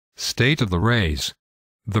State of the Rays.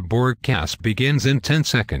 The broadcast begins in 10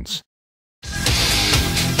 seconds.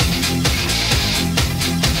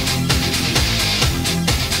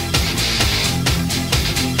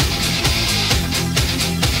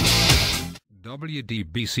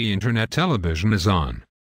 WDBC Internet Television is on.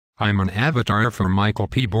 I'm an avatar for Michael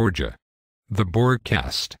P. Borgia. The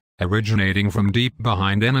broadcast, originating from deep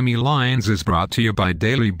behind enemy lines, is brought to you by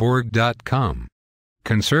dailyborg.com.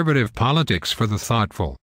 Conservative politics for the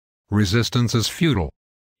thoughtful. Resistance is futile.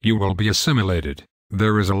 You will be assimilated.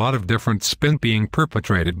 There is a lot of different spin being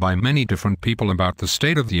perpetrated by many different people about the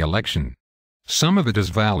state of the election. Some of it is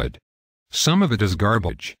valid. Some of it is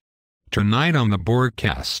garbage. Tonight on the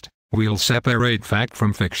broadcast, we'll separate fact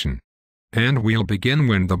from fiction. And we'll begin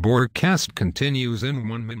when the broadcast continues in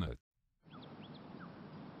 1 minute.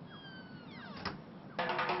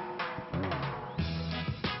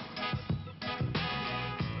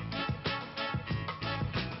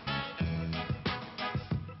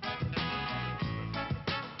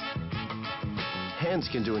 Hands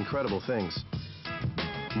can do incredible things.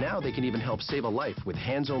 Now they can even help save a life with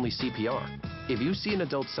hands-only CPR. If you see an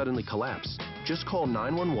adult suddenly collapse, just call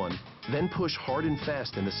 911, then push hard and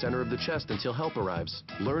fast in the center of the chest until help arrives.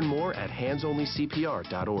 Learn more at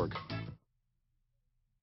handsonlycpr.org.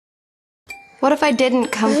 What if I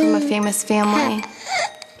didn't come from a famous family?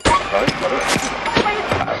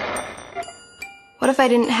 What if I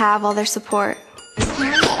didn't have all their support?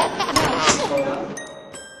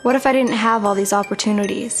 What if I didn't have all these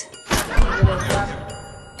opportunities?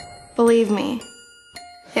 Believe me,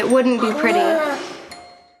 it wouldn't be pretty.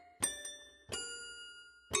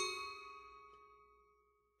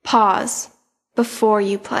 Pause before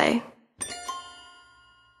you play.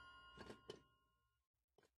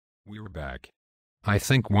 We're back. I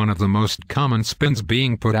think one of the most common spins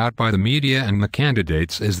being put out by the media and the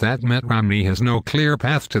candidates is that Mitt Romney has no clear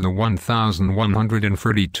path to the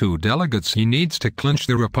 1,132 delegates he needs to clinch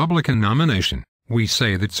the Republican nomination. We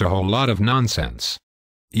say that's a whole lot of nonsense.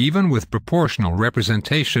 Even with proportional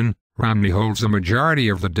representation, Romney holds a majority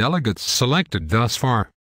of the delegates selected thus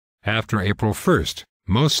far. After April 1st,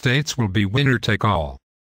 most states will be winner-take-all.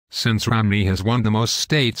 Since Romney has won the most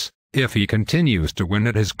states, if he continues to win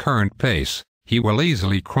at his current pace, he will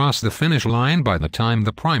easily cross the finish line by the time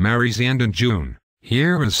the primaries end in June.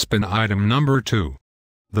 Here is spin item number 2.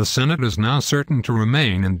 The Senate is now certain to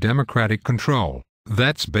remain in Democratic control.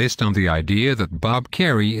 That's based on the idea that Bob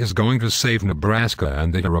Kerrey is going to save Nebraska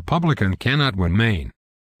and that a Republican cannot win Maine.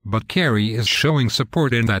 But Kerrey is showing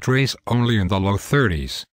support in that race only in the low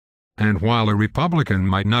 30s. And while a Republican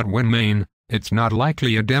might not win Maine, it's not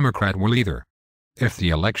likely a Democrat will either. If the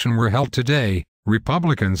election were held today,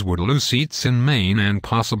 Republicans would lose seats in Maine and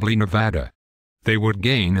possibly Nevada. They would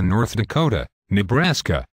gain in North Dakota,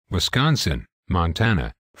 Nebraska, Wisconsin,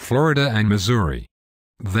 Montana, Florida and Missouri.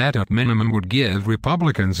 That at minimum would give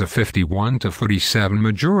Republicans a 51 to 47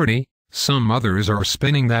 majority. Some others are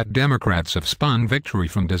spinning that Democrats have spun victory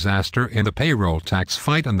from disaster in the payroll tax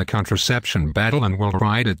fight and the contraception battle and will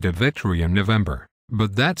ride it to victory in November.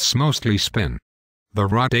 But that's mostly spin. The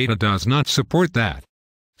raw data does not support that.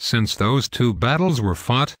 Since those two battles were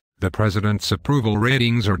fought, the president's approval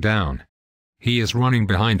ratings are down. He is running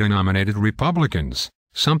behind nominated Republicans,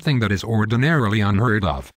 something that is ordinarily unheard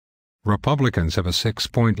of. Republicans have a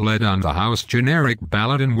 6-point lead on the House generic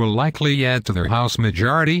ballot and will likely add to their House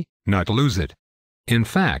majority, not lose it. In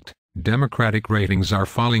fact, Democratic ratings are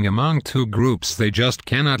falling among two groups they just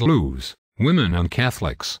cannot lose, women and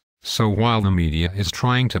Catholics. So while the media is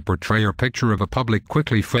trying to portray a picture of a public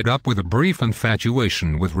quickly fed up with a brief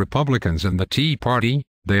infatuation with Republicans and the Tea Party,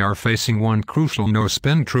 they are facing one crucial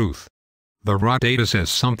no-spin truth. The raw data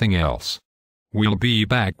says something else. We'll be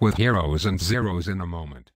back with heroes and zeros in a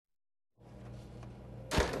moment.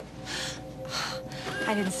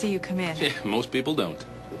 I didn't see you come in. Yeah, most people don't.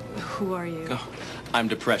 Who are you? Oh, I'm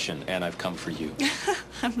depression, and I've come for you.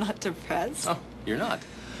 I'm not depressed. Oh, you're not?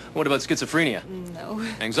 What about schizophrenia? No.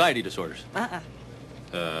 Anxiety disorders?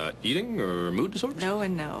 Uh-uh. Eating or mood disorders? No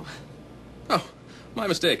and no. Oh, my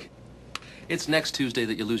mistake. It's next Tuesday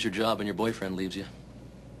that you lose your job and your boyfriend leaves you.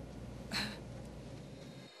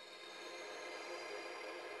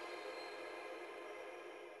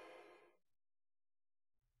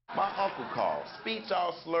 My uncle called, speech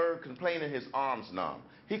all slurred, complaining his arms numb.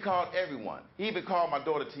 He called everyone. He even called my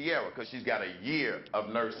daughter Tiara because she's got a year of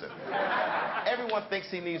nursing. Everyone thinks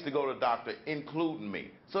he needs to go to the doctor, including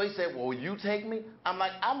me. So he said, well, will you take me? I'm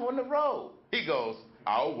like, I'm on the road. He goes,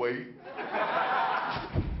 I'll wait.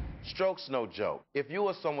 Stroke's no joke. If you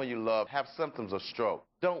or someone you love have symptoms of stroke,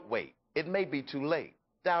 don't wait. It may be too late.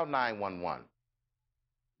 Dial 911.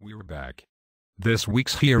 We're back. This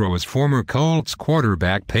week's hero is former Colts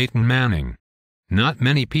quarterback Peyton Manning. Not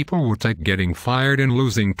many people will take getting fired and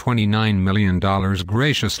losing $29 million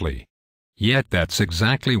graciously. Yet that's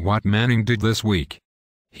exactly what Manning did this week.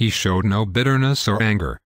 He showed no bitterness or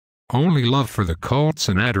anger. Only love for the Colts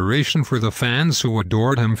and adoration for the fans who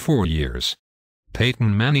adored him for years.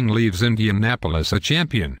 Peyton Manning leaves Indianapolis a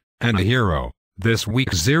champion and a hero. This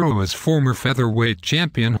week's zero is former featherweight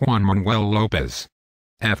champion Juan Manuel Lopez.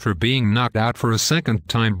 After being knocked out for a second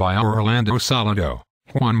time by Orlando Salado,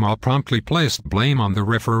 Juanma promptly placed blame on the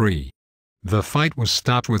referee. The fight was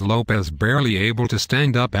stopped with Lopez barely able to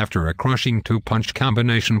stand up after a crushing two-punch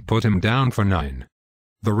combination put him down for 9.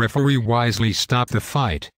 The referee wisely stopped the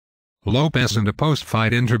fight. Lopez in a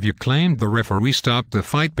post-fight interview claimed the referee stopped the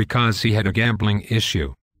fight because he had a gambling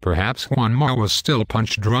issue. Perhaps Juanma was still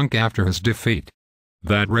punch-drunk after his defeat.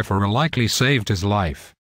 That referee likely saved his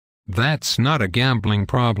life. That's not a gambling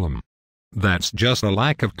problem. That's just a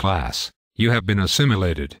lack of class. You have been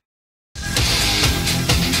assimilated.